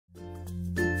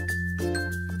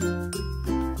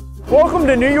Welcome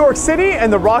to New York City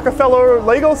and the Rockefeller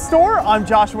Lego store. I'm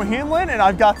Joshua Hanlon and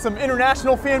I've got some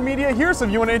international fan media here, so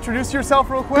if you want to introduce yourself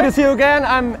real quick. Good to see you again.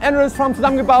 I'm Andres from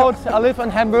Zusammengebaut. I live in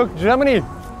Hamburg, Germany.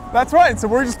 That's right, so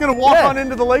we're just going to walk on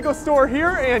into the Lego store here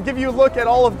and give you a look at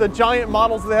all of the giant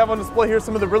models they have on display here,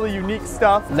 some of the really unique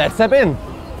stuff. Let's step in.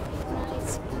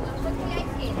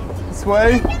 This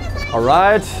way. All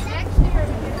right.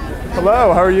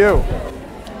 Hello, how are you?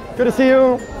 Good to see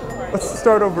you. Let's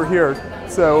start over here.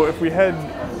 So if we head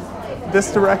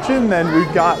this direction, then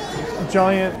we've got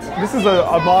giant, this is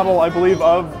a model, I believe,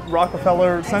 of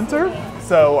Rockefeller Center.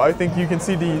 So I think you can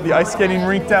see the ice skating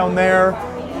rink down there.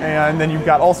 And then you've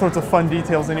got all sorts of fun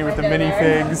details in here with the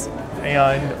minifigs.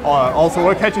 And also,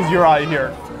 what catches your eye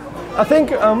here? I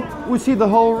think we see the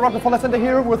whole Rockefeller Center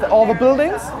here with all the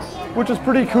buildings, which is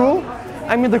pretty cool.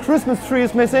 I mean, the Christmas tree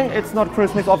is missing. It's not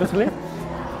Christmas, obviously.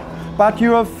 But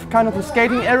you have kind of a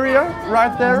skating area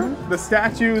right there. The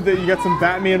statue, that you got some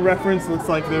Batman reference. Looks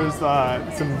like there's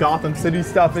some Gotham City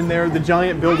stuff in there. The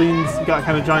giant buildings, you got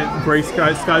kind of giant gray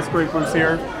skyscrapers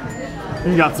here.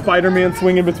 You got Spider-Man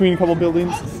swinging between a couple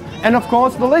buildings. And of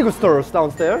course, the Lego stores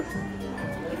downstairs.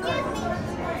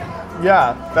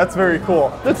 Yeah, that's very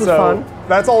cool. This is fun.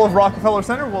 That's all of Rockefeller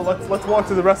Center. Well, let's walk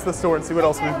to the rest of the store and see what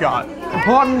else we've got.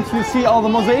 Important, you see all the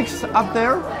mosaics up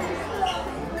there,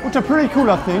 which are pretty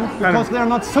cool, I think, because there are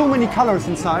not so many colors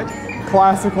inside.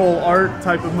 Classical art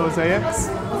type of mosaics.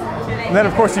 And then,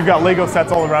 of course, you've got Lego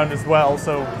sets all around as well,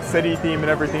 so city theme and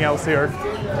everything else here.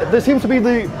 This seems to be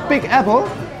the Big Apple.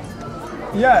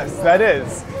 Yes, that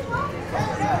is.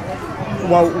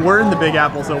 Well, we're in the Big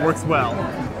Apple, so it works well.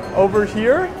 Over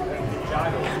here,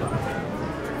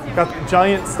 got the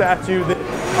giant statue,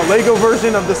 a Lego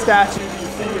version of the statue you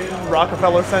see in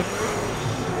Rockefeller Center.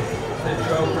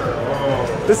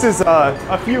 This is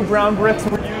a few brown bricks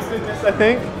were used in this, I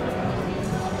think.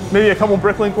 Maybe a couple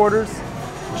bricklink orders.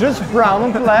 Just brown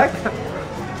and black.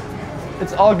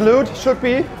 It's all glued, should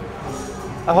be.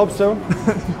 I hope so.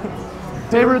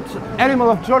 Favorite animal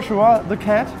of Joshua, the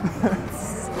cat.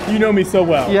 You know me so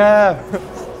well. Yeah,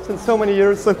 since so many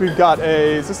years. Looks like we've got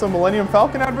is this a Millennium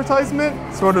Falcon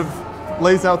advertisement? Sort of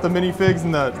lays out the minifigs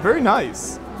and the, very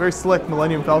nice, very slick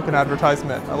Millennium Falcon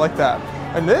advertisement. I like that.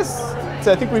 And this,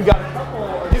 so I think we've got a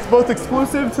couple, it's both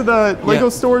exclusive to the Lego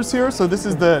stores here. So this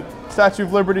is the Statue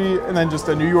of Liberty and then just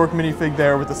a New York minifig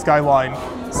there with the skyline.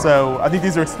 So I think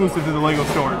these are exclusive to the Lego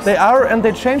stores. They are, and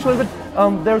they changed a little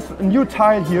bit. There's a new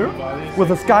tile here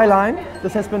with a skyline.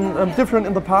 This has been different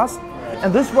in the past.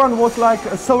 And this one was like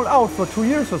sold out for 2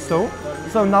 years or so.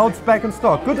 So now it's back in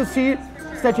stock. Good to see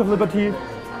Statue of Liberty.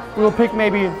 We'll pick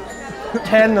maybe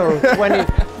 10 or 20.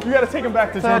 You got to take them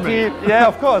back to 30. Germany. Yeah,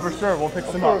 of course. For sure, we'll pick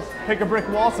some up. Pick a brick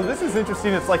wall. So this is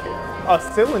interesting. It's like a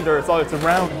cylinder. It's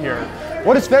around here.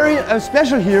 What is very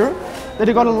special here, that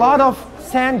you got a lot of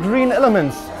sand green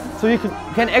elements. So you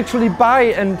can actually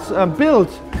buy and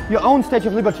build your own Statue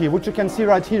of Liberty, which you can see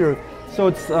right here. So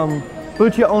it's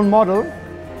build your own model,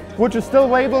 which is still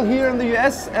available here in the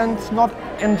US and not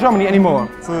in Germany anymore.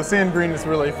 So the sand green is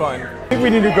really fun. I think we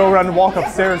need to go around and walk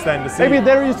upstairs then to see. Maybe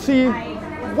there you see,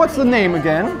 what's the name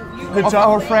again of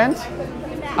our friend?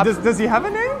 Does he have a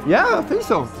name? Yeah, I think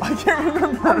so. I can't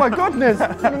remember. Oh my goodness,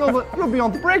 you'll be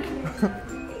on the break.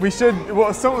 We should,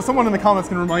 well, someone in the comments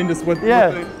can remind us what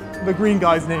the green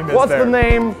guy's name is. What's the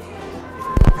name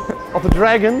of the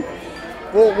dragon?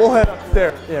 We'll head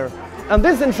upstairs. Here. And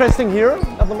this is interesting here,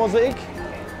 at the mosaic.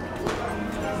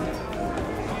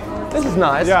 This is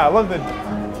nice. Yeah, I love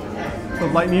the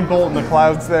lightning bolt and the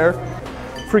clouds there.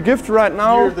 Free gift right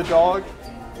now. Here, the dog.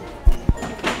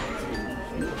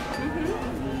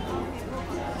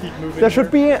 Keep moving. There should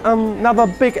be another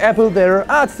Big Apple there.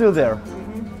 Ah, it's still there.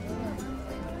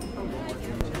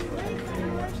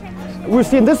 We've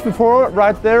seen this before,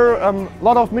 right there. A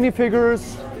lot of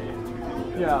minifigures.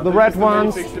 Yeah, the red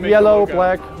ones, yellow,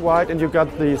 black, white, and you got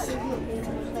these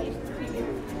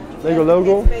Lego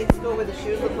logo. Where the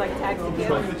shoes look like tags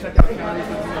again.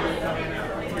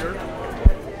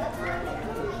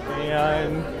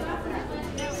 And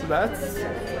so that's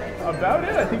about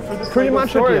it, I think, for this pretty Lego much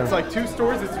store. It, It's like 2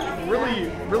 stores. It's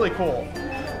really, really cool.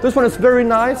 This one is very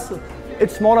nice.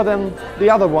 It's smaller than the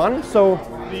other one, so.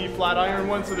 The Flatiron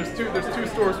one. So there's two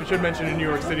stores we should mention in New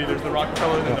York City. There's the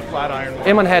Rockefeller and then the Flatiron one.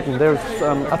 In Manhattan, there's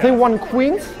I think one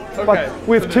Queens, but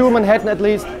we have 2 Manhattan at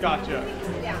least. Gotcha.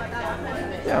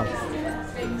 Yeah.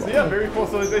 So yeah, very cool.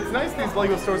 So it's nice these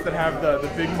Lego stores that have the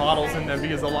big models in them,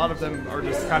 because a lot of them are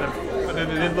just kind of,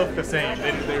 they look the same.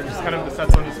 They're just kind of the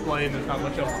sets on display and there's not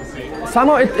much else to see.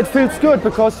 Somehow it feels good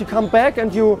because you come back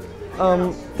and you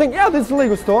think, yeah, this is a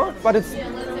Lego store, but it's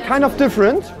kind of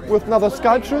different with other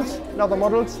sculptures, other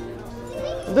models.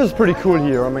 This is pretty cool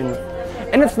here. I mean,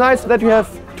 and it's nice that you have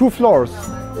 2 floors.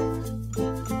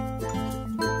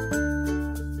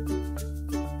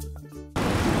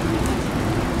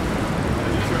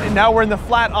 And now we're in the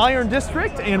Flatiron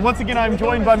district, and once again I'm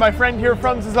joined by my friend here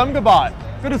from Zazumgabad.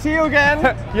 Good to see you again.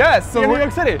 Yes, so in New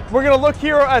York City. We're going to look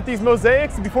here at these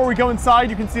mosaics. Before we go inside,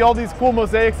 you can see all these cool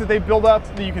mosaics that they build up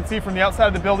that you can see from the outside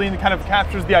of the building. It kind of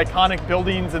captures the iconic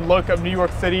buildings and look of New York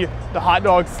City. The hot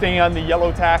dog stand, the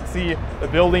yellow taxi, the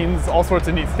buildings, all sorts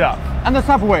of neat stuff. And the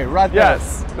subway right there.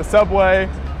 Yes, the subway,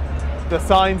 the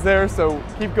signs there, so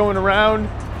keep going around.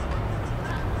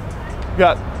 We've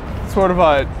got sort of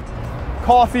a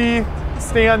coffee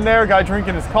stand there, guy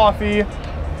drinking his coffee.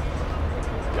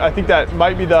 I think that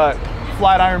might be the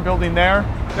Flatiron building there.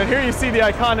 Then here you see the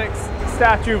iconic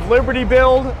Statue of Liberty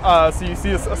build. So you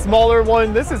see a smaller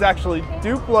one. This is actually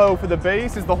Duplo for the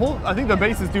base. I think the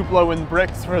base is Duplo in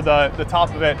bricks for the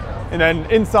top of it. And then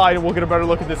inside, and we'll get a better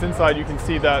look at this inside, you can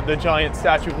see the giant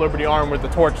Statue of Liberty arm with the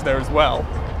torch there as well.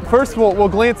 First, we'll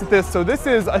glance at this. So this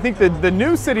is, I think the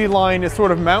new city line is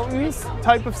sort of mountains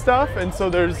type of stuff. And so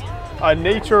there's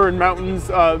nature and mountains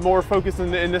more focused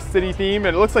in this city theme,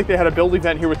 and it looks like they had a build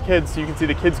event here with kids, so you can see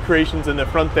the kids' creations in the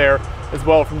front there as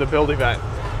well from the build event.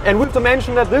 And we have to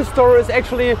mention that this store is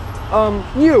actually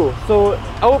new, so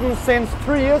open since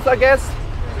 3 years, I guess.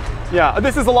 Yeah,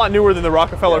 this is a lot newer than the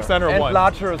Rockefeller Center and one. And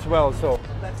larger as well, so.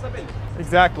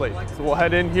 Exactly. So we'll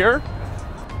head in here.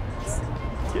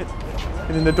 Get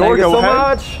in the door. Thank you so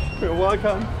ahead. much. You're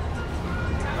welcome.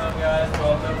 Hello guys,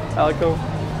 welcome. Alco.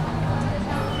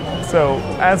 So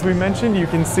as we mentioned, you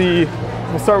can see,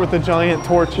 we'll start with the giant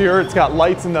torch here. It's got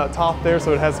lights in the top there,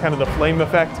 so it has kind of the flame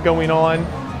effect going on.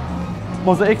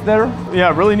 Mosaic there.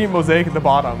 Yeah, really neat mosaic at the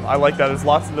bottom. I like that. There's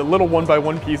lots of the little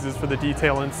 1x1 pieces for the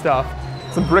detail and stuff.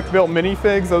 Some brick-built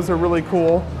minifigs, those are really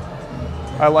cool.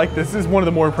 I like this. This is one of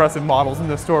the more impressive models in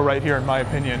the store right here, in my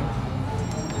opinion.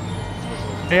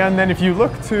 And then if you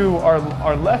look to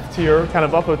our left here, kind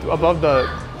of up above the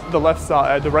left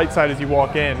side, the right side as you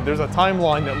walk in, there's a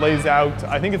timeline that lays out,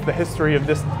 I think it's the history of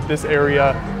this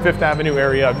area, Fifth Avenue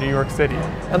area of New York City.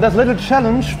 And there's a little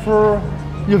challenge for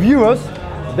your viewers.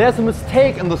 There's a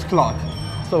mistake in this clock.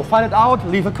 So find it out,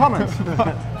 leave a comment.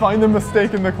 Find the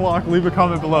mistake in the clock, leave a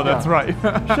comment below, that's right.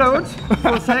 Show it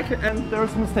for a sec, and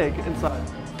there's a mistake inside.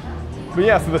 But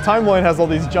yeah, so the timeline has all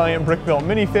these giant brick-built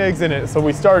minifigs in it. So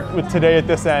we start with today at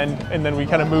this end, and then we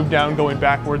kind of move down going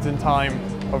backwards in time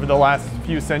over the last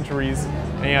few centuries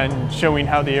and showing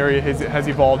how the area has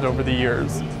evolved over the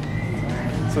years.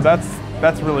 So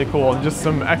that's really cool, and just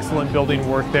some excellent building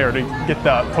work there to get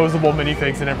the posable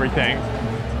minifigs and everything.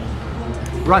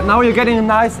 Right now you're getting a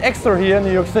nice extra here in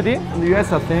New York City, in the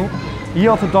US I think.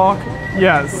 Year of the dog.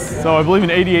 Yes, so I believe an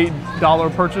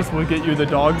 $88 purchase will get you the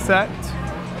dog set.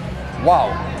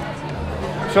 Wow.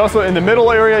 So also in the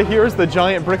middle area here is the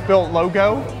giant brick-built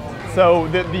logo. So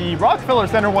the Rockefeller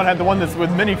Center one had the one that's with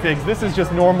minifigs. This is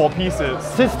just normal pieces.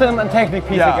 System and technique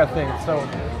pieces, Yeah. I think. So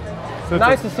it's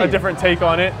nice to see. A different take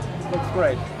on it. looks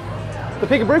great. The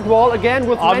pick a brick wall again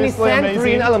with Obviously many sand amazing.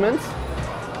 green elements.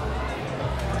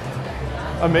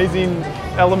 Amazing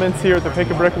elements here at the pick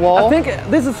a brick wall. I think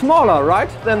this is smaller, right,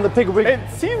 than the pick a brick. It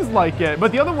seems like it,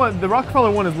 but the other one, the Rockefeller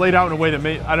one, is laid out in a way that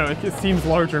I don't know, it seems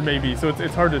larger maybe, so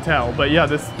it's hard to tell. But yeah,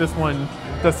 this one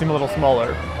does seem a little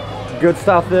smaller. Good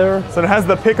stuff there. So it has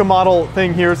the pick a model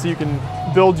thing here, so you can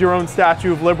build your own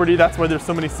Statue of Liberty. That's why there's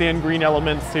so many sand green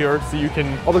elements here, so you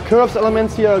can. All the curves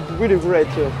elements here are really great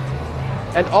too.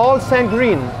 And all sand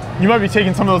green. You might be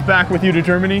taking some of those back with you to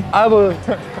Germany. I will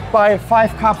buy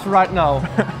 5 cups right now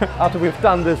after we've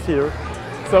done this here.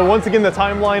 So once again, the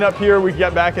timeline up here, we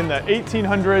get back in the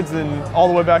 1800s and all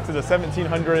the way back to the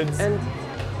 1700s. And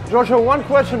Joshua, one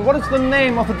question, what is the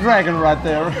name of the dragon right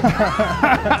there?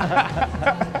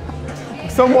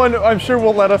 Someone, I'm sure,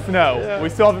 will let us know. Yeah. We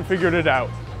still haven't figured it out.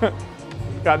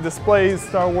 Got displays,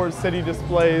 Star Wars City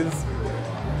displays.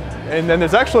 And then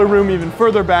there's actually a room even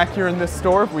further back here in this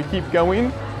store if we keep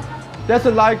going. There's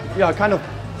a kind of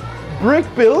brick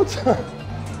build.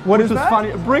 What is Which that?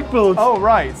 funny, a brick build. Oh,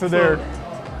 right. So they're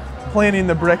planting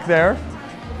the brick there.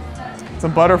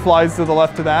 Some butterflies to the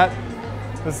left of that.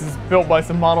 This is built by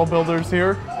some model builders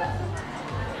here.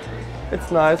 It's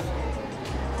nice.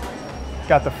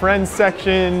 Got the Friends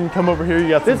section. Come over here, you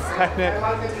got this Technic.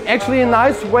 Actually a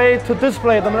nice way to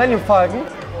display the Millennium Falcon.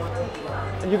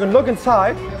 And you can look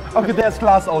inside. Okay, there's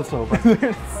glass also.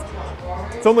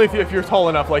 It's only if you're tall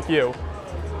enough like you.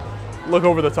 Look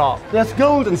over the top. There's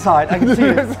gold inside, I can see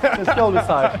it. There's gold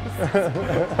inside.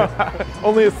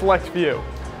 Only a select few.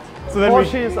 So then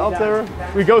Porsche is out there.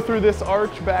 we go through this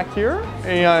arch back here,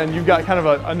 and you've got kind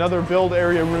of another build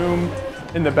area room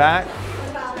in the back.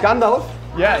 Gandalf.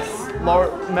 Yes,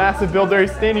 massive build there.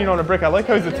 He's standing on a brick. I like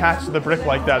how he's attached to the brick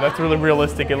like that. That's really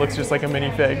realistic. It looks just like a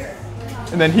minifig.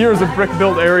 And then here's a brick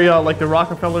build area like the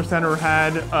Rockefeller Center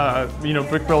had,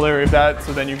 brick build area of that.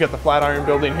 So then you get the Flatiron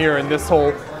building here, and this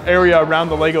whole area around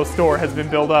the Lego store has been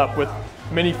built up with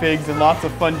minifigs and lots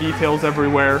of fun details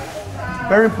everywhere.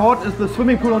 Very important is the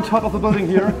swimming pool on top of the building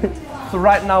here. So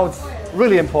right now it's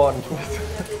really important.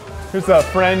 Here's a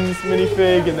Friends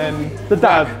minifig, and then the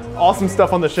duck. Awesome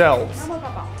stuff on the shelves.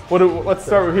 Let's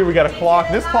start with here. We got a clock.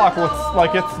 This clock looks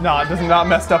like does not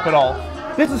messed up at all.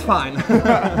 This is fine.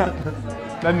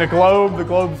 Then the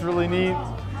globe's really neat.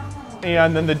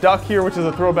 And then the duck here, which is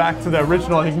a throwback to the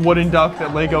original, I think, wooden duck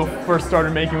that Lego first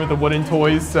started making with the wooden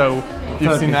toys. So if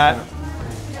you've seen that.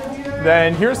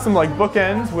 Then here's some like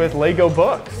bookends with Lego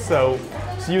books. So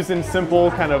just using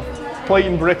simple kind of plate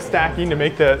and brick stacking to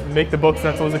make the books.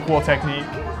 That's always a cool technique.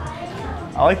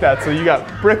 I like that. So you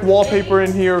got brick wallpaper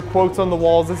in here, quotes on the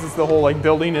walls. This is the whole like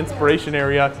building inspiration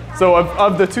area. So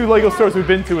of the two Lego stores we've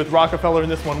been to with Rockefeller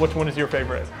and this one, which one is your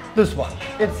favorite? This one.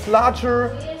 It's larger,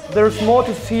 there's more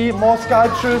to see, more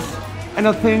sculptures, and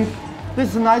I think this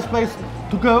is a nice place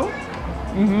to go.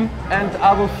 And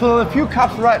I will fill a few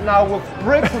cups right now with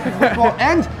bricks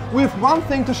and with one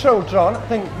thing to show, John, I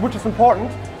think, which is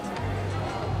important.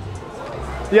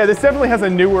 Yeah, this definitely has a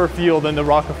newer feel than the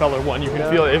Rockefeller one. You can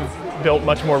feel it was built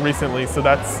much more recently, so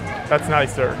that's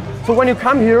nicer. So when you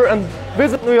come here and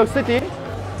visit New York City,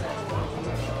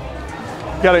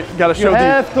 gotta show you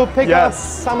have to pick up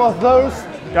some of those.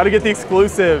 Gotta get the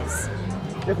exclusives.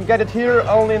 You can get it here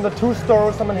only in the 2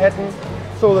 stores in Manhattan.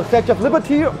 So the Statue of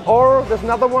Liberty, or there's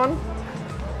another one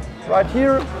right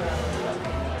here.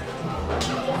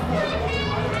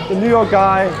 The New York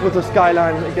guy with the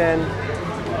skyline again.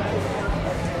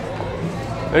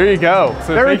 There you go.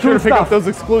 So Very make sure cool to pick stuff. up those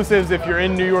exclusives if you're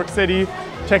in New York City,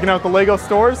 checking out the Lego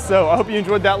stores. So I hope you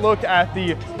enjoyed that look at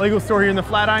the Lego store here in the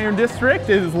Flatiron District.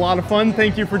 It was a lot of fun.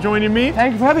 Thank you for joining me.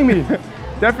 Thank you for having me.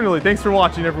 Definitely. Thanks for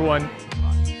watching, everyone.